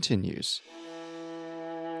story continues.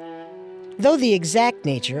 Though the exact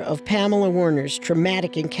nature of Pamela Werner's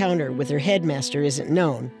traumatic encounter with her headmaster isn't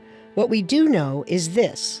known, what we do know is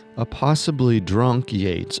this. A possibly drunk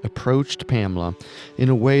Yates approached Pamela in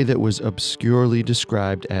a way that was obscurely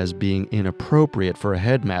described as being inappropriate for a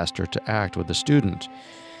headmaster to act with a student.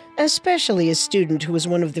 especially a student who was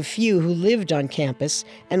one of the few who lived on campus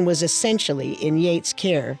and was essentially in Yates'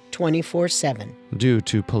 care 24/7. Due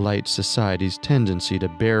to polite society's tendency to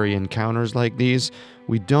bury encounters like these,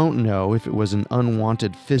 we don't know if it was an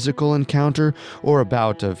unwanted physical encounter or a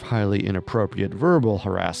bout of highly inappropriate verbal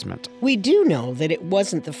harassment. We do know that it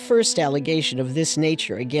wasn't the first allegation of this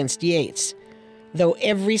nature against Yates, though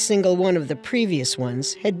every single one of the previous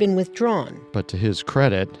ones had been withdrawn. But to his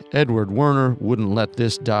credit, Edward Werner wouldn't let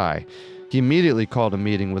this die. He immediately called a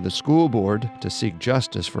meeting with the school board to seek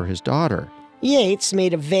justice for his daughter. Yates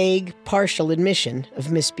made a vague, partial admission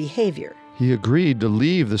of misbehavior. He agreed to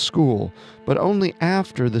leave the school, but only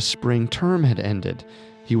after the spring term had ended.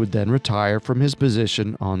 He would then retire from his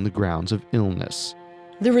position on the grounds of illness.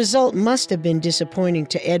 The result must have been disappointing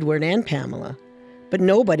to Edward and Pamela, but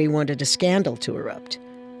nobody wanted a scandal to erupt.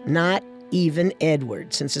 Not even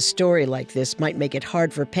Edward, since a story like this might make it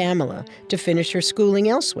hard for Pamela to finish her schooling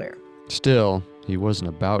elsewhere. Still, he wasn't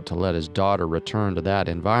about to let his daughter return to that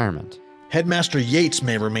environment. Headmaster Yates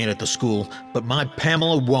may remain at the school, but my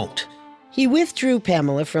Pamela won't. He withdrew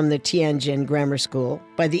Pamela from the Tianjin Grammar School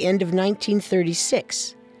by the end of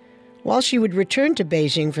 1936. While she would return to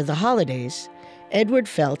Beijing for the holidays, Edward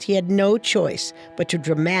felt he had no choice but to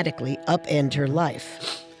dramatically upend her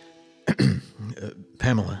life.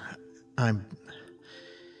 Pamela,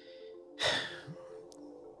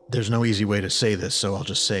 There's no easy way to say this, so I'll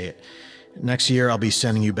just say it. Next year, I'll be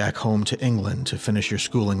sending you back home to England to finish your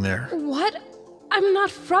schooling there. What? I'm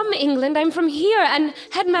not from England, I'm from here, and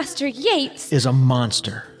Headmaster Yates is a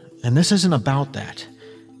monster, and this isn't about that.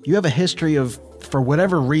 You have a history of, for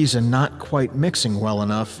whatever reason, not quite mixing well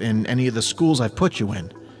enough in any of the schools I've put you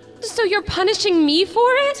in. So you're punishing me for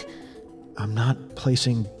it? I'm not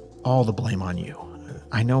placing all the blame on you.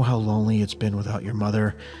 I know how lonely it's been without your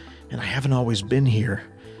mother, and I haven't always been here.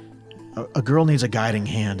 A girl needs a guiding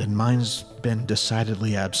hand, and mine's been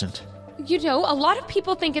decidedly absent. You know, a lot of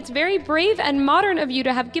people think it's very brave and modern of you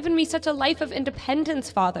to have given me such a life of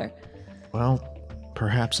independence, Father. Well,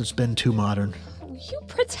 perhaps it's been too modern. You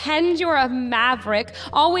pretend you're a maverick,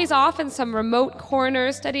 always off in some remote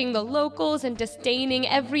corner studying the locals and disdaining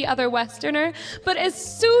every other Westerner. But as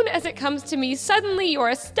soon as it comes to me, suddenly you're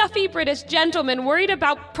a stuffy British gentleman worried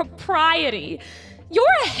about propriety. You're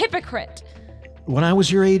a hypocrite. When I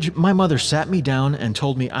was your age, my mother sat me down and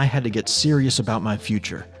told me I had to get serious about my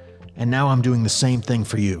future. And now I'm doing the same thing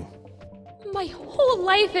for you. My whole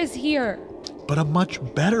life is here. But a much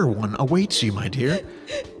better one awaits you, my dear.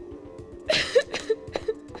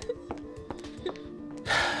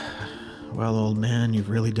 Well, old man, you've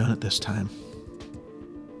really done it this time.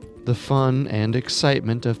 The fun and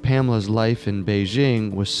excitement of Pamela's life in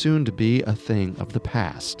Beijing was soon to be a thing of the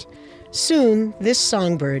past. Soon, this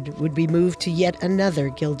songbird would be moved to yet another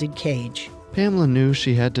gilded cage. Pamela knew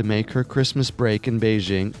she had to make her Christmas break in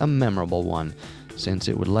Beijing a memorable one, since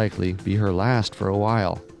it would likely be her last for a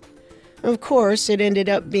while. Of course, it ended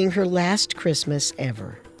up being her last Christmas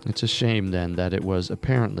ever. It's a shame, then, that it was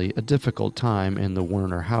apparently a difficult time in the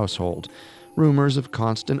Werner household. Rumors of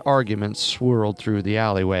constant arguments swirled through the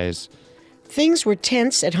alleyways. Things were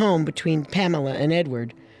tense at home between Pamela and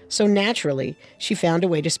Edward, so naturally, she found a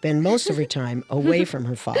way to spend most of her time away from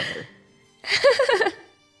her father.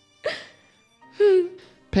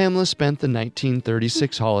 Pamela spent the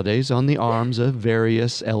 1936 holidays on the arms of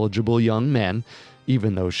various eligible young men,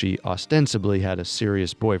 even though she ostensibly had a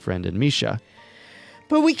serious boyfriend in Misha.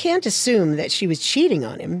 But we can't assume that she was cheating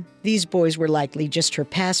on him. These boys were likely just her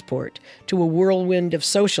passport to a whirlwind of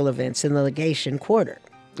social events in the legation quarter.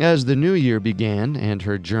 As the new year began and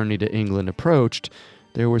her journey to England approached,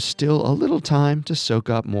 there was still a little time to soak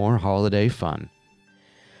up more holiday fun.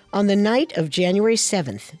 On the night of January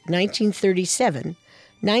 7th, 1937,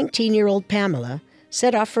 19-year-old Pamela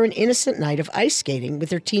set off for an innocent night of ice skating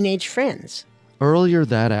with her teenage friends. Earlier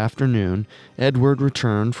that afternoon, Edward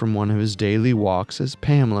returned from one of his daily walks as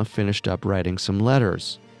Pamela finished up writing some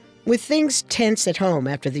letters. With things tense at home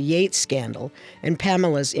after the Yates scandal and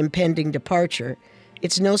Pamela's impending departure,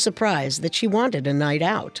 it's no surprise that she wanted a night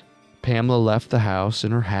out. Pamela left the house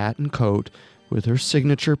in her hat and coat with her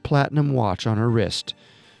signature platinum watch on her wrist.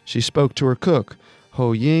 She spoke to her cook,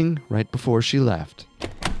 Ho Ying, right before she left.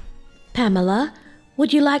 Pamela,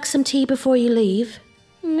 would you like some tea before you leave?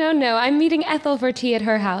 No, I'm meeting Ethel for tea at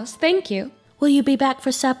her house. Thank you. Will you be back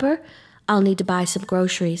for supper? I'll need to buy some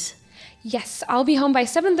groceries. Yes, I'll be home by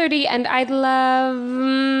 7:30 and I'd love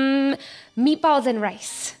meatballs and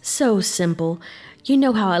rice. So simple. You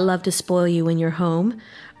know how I love to spoil you when you're home.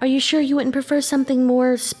 Are you sure you wouldn't prefer something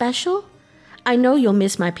more special? I know you'll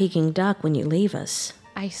miss my Peking duck when you leave us.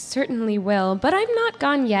 I certainly will, but I'm not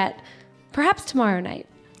gone yet. Perhaps tomorrow night.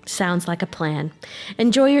 Sounds like a plan.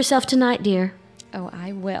 Enjoy yourself tonight, dear. Oh,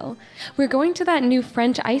 I will. We're going to that new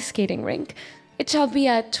French ice skating rink. It shall be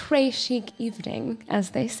a très chic evening, as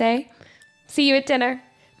they say. See you at dinner.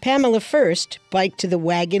 Pamela first biked to the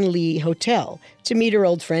Wagon Lee Hotel to meet her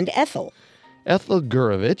old friend Ethel. Ethel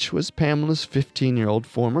Gurevich was Pamela's 15-year-old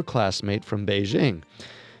former classmate from Beijing.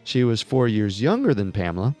 She was 4 years younger than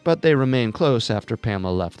Pamela, but they remained close after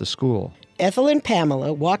Pamela left the school. Ethel and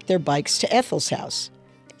Pamela walked their bikes to Ethel's house.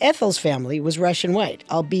 Ethel's family was Russian white,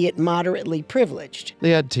 albeit moderately privileged. They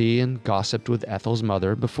had tea and gossiped with Ethel's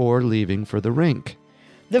mother before leaving for the rink.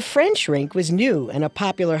 The French rink was new and a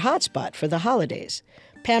popular hotspot for the holidays.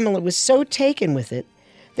 Pamela was so taken with it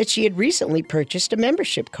that she had recently purchased a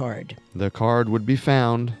membership card. The card would be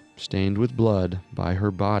found, stained with blood, by her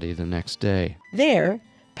body the next day. There,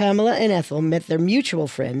 Pamela and Ethel met their mutual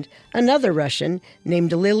friend, another Russian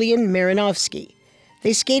named Lilian Marinovsky.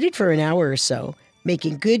 They skated for an hour or so,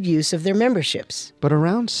 making good use of their memberships. But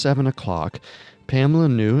around 7 o'clock, Pamela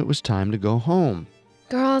knew it was time to go home.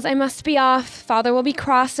 Girls, I must be off. Father will be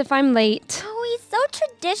cross if I'm late. Oh, he's so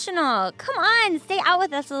traditional. Come on, stay out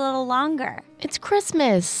with us a little longer. It's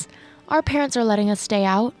Christmas. Our parents are letting us stay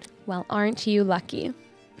out. Well, aren't you lucky?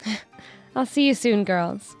 I'll see you soon,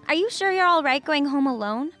 girls. Are you sure you're all right going home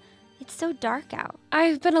alone? It's so dark out.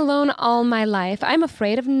 I've been alone all my life. I'm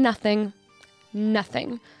afraid of nothing.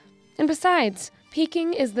 Nothing. And besides,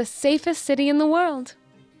 Peking is the safest city in the world.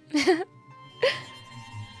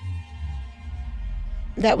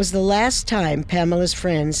 That was the last time Pamela's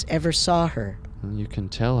friends ever saw her. You can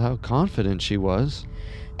tell how confident she was.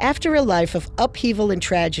 After a life of upheaval and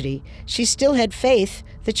tragedy, she still had faith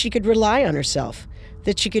that she could rely on herself,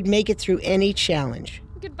 that she could make it through any challenge.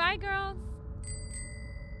 Goodbye, girls.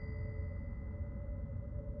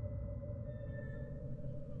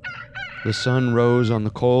 The sun rose on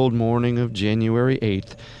the cold morning of January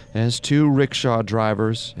 8th as 2 rickshaw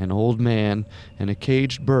drivers, an old man, and a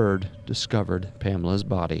caged bird discovered Pamela's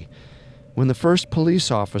body. When the first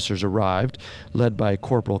police officers arrived, led by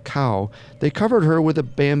Corporal Cow, they covered her with a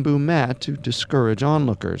bamboo mat to discourage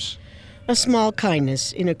onlookers. A small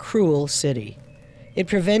kindness in a cruel city. It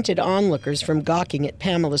prevented onlookers from gawking at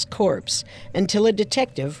Pamela's corpse until a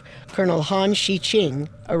detective, Colonel Han Shiqing,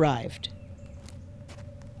 arrived.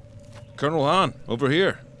 Colonel Han, over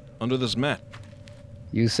here, under this mat.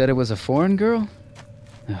 You said it was a foreign girl?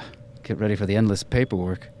 Get ready for the endless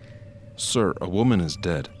paperwork. Sir, a woman is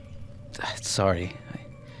dead. Sorry.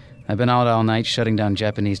 I've been out all night shutting down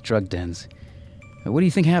Japanese drug dens. What do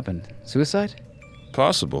you think happened? Suicide?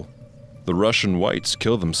 Possible. The Russian whites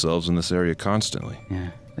kill themselves in this area constantly.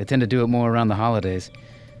 Yeah, they tend to do it more around the holidays.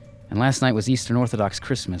 And last night was Eastern Orthodox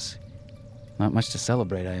Christmas. Not much to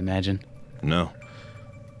celebrate, I imagine. No.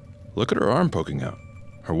 Look at her arm poking out.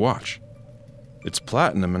 Her watch. It's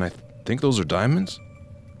platinum, and I think those are diamonds?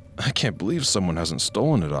 I can't believe someone hasn't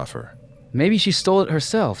stolen it off her. Maybe she stole it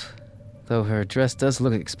herself, though her dress does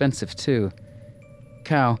look expensive, too.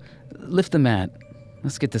 Cow, lift the mat.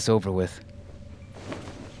 Let's get this over with.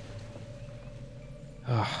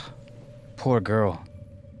 Oh, poor girl.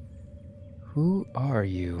 Who are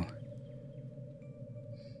you?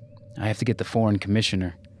 I have to get the foreign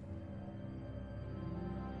commissioner.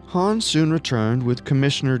 Han soon returned with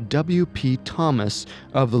Commissioner W.P. Thomas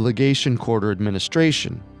of the Legation Quarter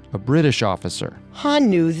Administration, a British officer. Han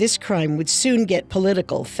knew this crime would soon get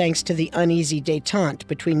political thanks to the uneasy détente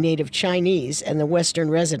between native Chinese and the Western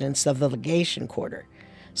residents of the Legation Quarter.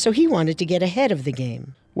 So he wanted to get ahead of the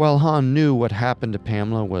game. While Han knew what happened to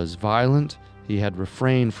Pamela was violent, he had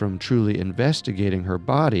refrained from truly investigating her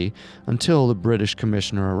body until the British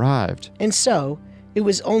commissioner arrived. And so, it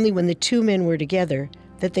was only when the two men were together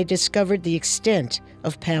that they discovered the extent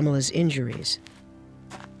of Pamela's injuries.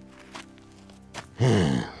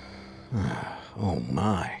 Oh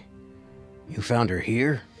my. You found her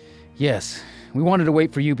here? Yes. We wanted to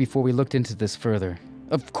wait for you before we looked into this further.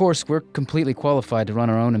 Of course, we're completely qualified to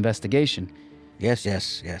run our own investigation.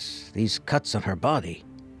 Yes. These cuts on her body.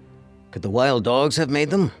 Could the wild dogs have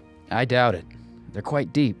made them? I doubt it. They're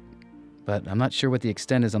quite deep, but I'm not sure what the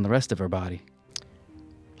extent is on the rest of her body.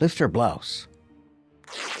 Lift her blouse.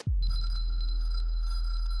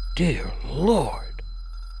 Dear Lord.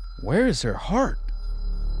 Where is her heart?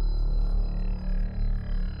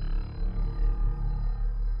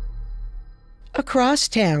 Across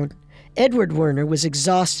town, Edward Werner was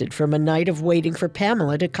exhausted from a night of waiting for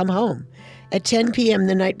Pamela to come home. At 10 p.m.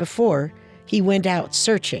 the night before, he went out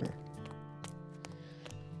searching.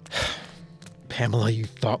 Pamela, you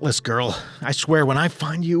thoughtless girl. I swear when I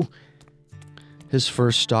find you... His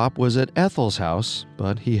first stop was at Ethel's house,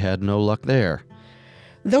 but he had no luck there.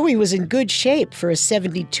 Though he was in good shape for a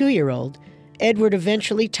 72-year-old, Edward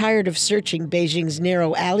eventually tired of searching Beijing's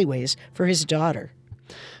narrow alleyways for his daughter.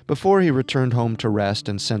 Before he returned home to rest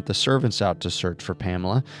and sent the servants out to search for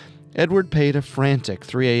Pamela, Edward paid a frantic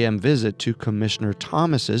 3 a.m. visit to Commissioner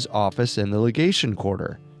Thomas's office in the legation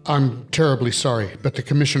quarter. I'm terribly sorry, but the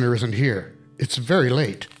commissioner isn't here. It's very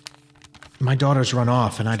late. My daughter's run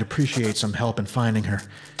off, and I'd appreciate some help in finding her.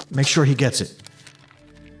 Make sure he gets it.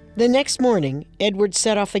 The next morning, Edward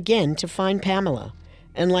set off again to find Pamela,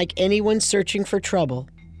 and like anyone searching for trouble,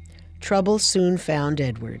 trouble soon found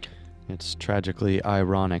Edward. It's tragically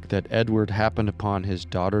ironic that Edward happened upon his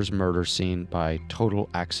daughter's murder scene by total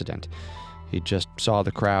accident. He just saw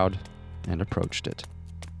the crowd and approached it.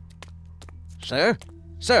 Sir?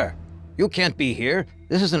 Sir, you can't be here.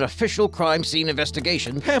 This is an official crime scene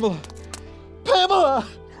investigation. Pamela! Pamela!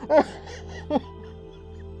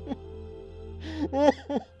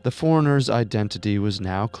 The foreigner's identity was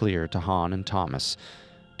now clear to Hahn and Thomas.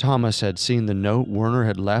 Thomas had seen the note Werner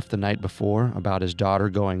had left the night before about his daughter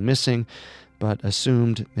going missing, but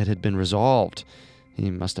assumed it had been resolved. He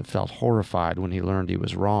must have felt horrified when he learned he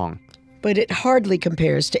was wrong. But it hardly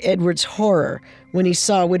compares to Edward's horror when he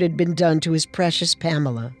saw what had been done to his precious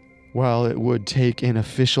Pamela. While it would take an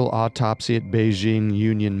official autopsy at Beijing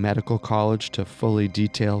Union Medical College to fully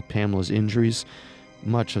detail Pamela's injuries,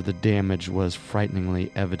 much of the damage was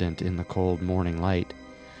frighteningly evident in the cold morning light.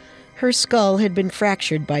 Her skull had been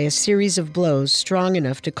fractured by a series of blows strong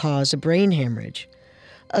enough to cause a brain hemorrhage.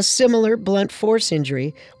 A similar blunt force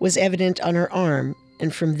injury was evident on her arm,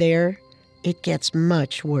 and from there, it gets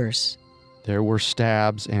much worse. There were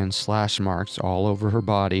stabs and slash marks all over her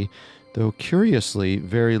body, though curiously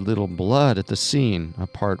very little blood at the scene,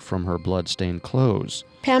 apart from her blood-stained clothes.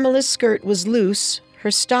 Pamela's skirt was loose, her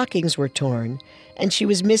stockings were torn, and she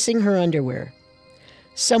was missing her underwear.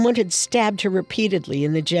 Someone had stabbed her repeatedly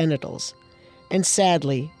in the genitals. And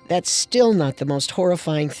sadly, that's still not the most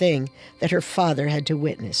horrifying thing that her father had to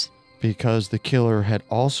witness. Because the killer had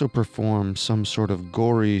also performed some sort of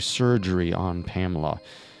gory surgery on Pamela.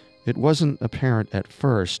 It wasn't apparent at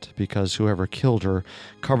first because whoever killed her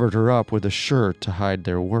covered her up with a shirt to hide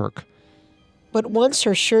their work. But once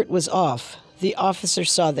her shirt was off, the officer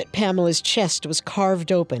saw that Pamela's chest was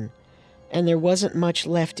carved open, and there wasn't much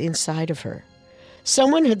left inside of her.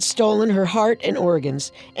 Someone had stolen her heart and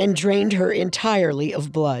organs and drained her entirely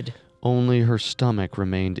of blood. Only her stomach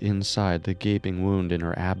remained inside the gaping wound in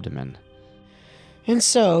her abdomen. And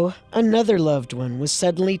so, another loved one was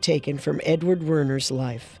suddenly taken from Edward Werner's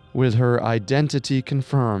life. With her identity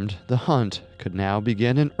confirmed, the hunt could now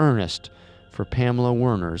begin in earnest for Pamela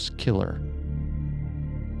Werner's killer.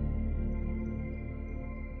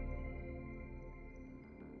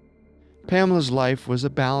 Pamela's life was a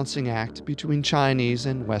balancing act between Chinese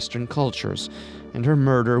and Western cultures, and her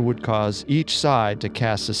murder would cause each side to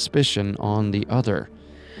cast suspicion on the other.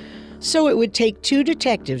 So it would take two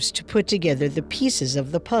detectives to put together the pieces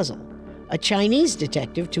of the puzzle. A Chinese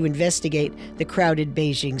detective to investigate the crowded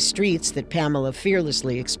Beijing streets that Pamela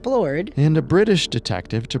fearlessly explored, and a British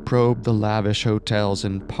detective to probe the lavish hotels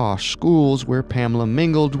and posh schools where Pamela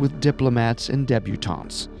mingled with diplomats and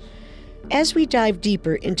debutantes. As we dive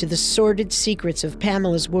deeper into the sordid secrets of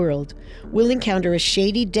Pamela's world, we'll encounter a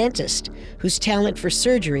shady dentist whose talent for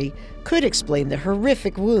surgery could explain the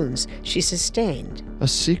horrific wounds she sustained. A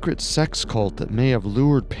secret sex cult that may have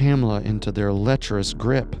lured Pamela into their lecherous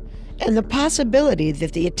grip. And the possibility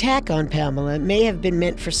that the attack on Pamela may have been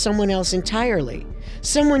meant for someone else entirely.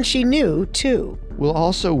 Someone she knew, too. We'll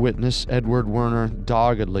also witness Edward Werner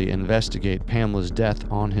doggedly investigate Pamela's death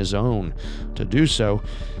on his own. To do so,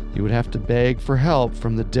 he would have to beg for help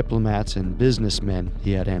from the diplomats and businessmen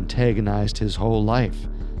he had antagonized his whole life.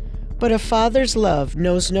 But a father's love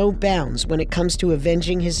knows no bounds when it comes to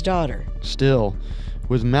avenging his daughter. Still,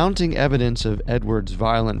 with mounting evidence of Edward's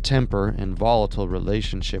violent temper and volatile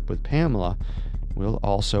relationship with Pamela, we'll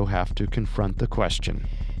also have to confront the question: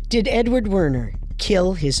 did Edward Werner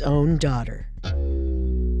kill his own daughter?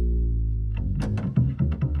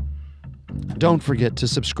 Don't forget to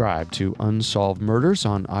subscribe to Unsolved Murders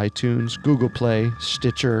on iTunes, Google Play,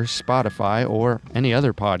 Stitcher, Spotify, or any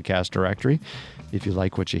other podcast directory. If you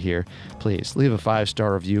like what you hear, please leave a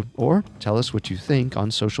 5-star review or tell us what you think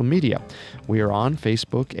on social media. We are on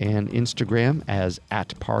Facebook and Instagram as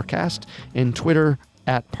 @Parcast and Twitter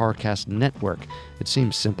 @Parcast Network. It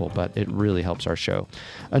seems simple, but it really helps our show.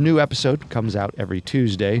 A new episode comes out every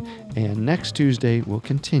Tuesday, and next Tuesday we'll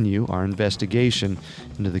continue our investigation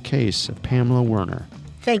into the case of Pamela Werner.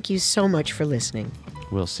 Thank you so much for listening.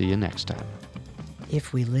 We'll see you next time.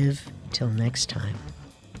 If we live till next time.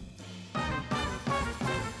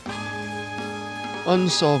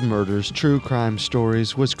 Unsolved Murders True Crime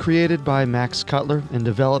Stories was created by Max Cutler and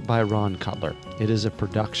developed by Ron Cutler. It is a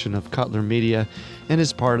production of Cutler Media and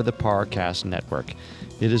is part of the Parcast Network.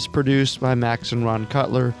 It is produced by Max and Ron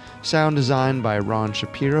Cutler, sound designed by Ron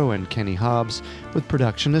Shapiro and Kenny Hobbs, with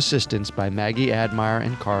production assistance by Maggie Admire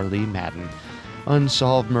and Carly Madden.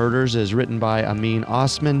 Unsolved Murders is written by Amin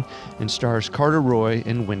Osman and stars Carter Roy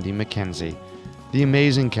and Wendy McKenzie. The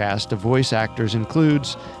amazing cast of voice actors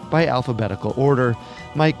includes, by alphabetical order,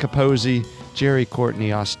 Mike Capozzi, Jerry Courtney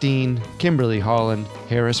Osteen, Kimberly Holland,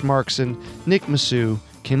 Harris Markson, Nick Massou,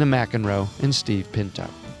 Kenna McEnroe, and Steve Pinto.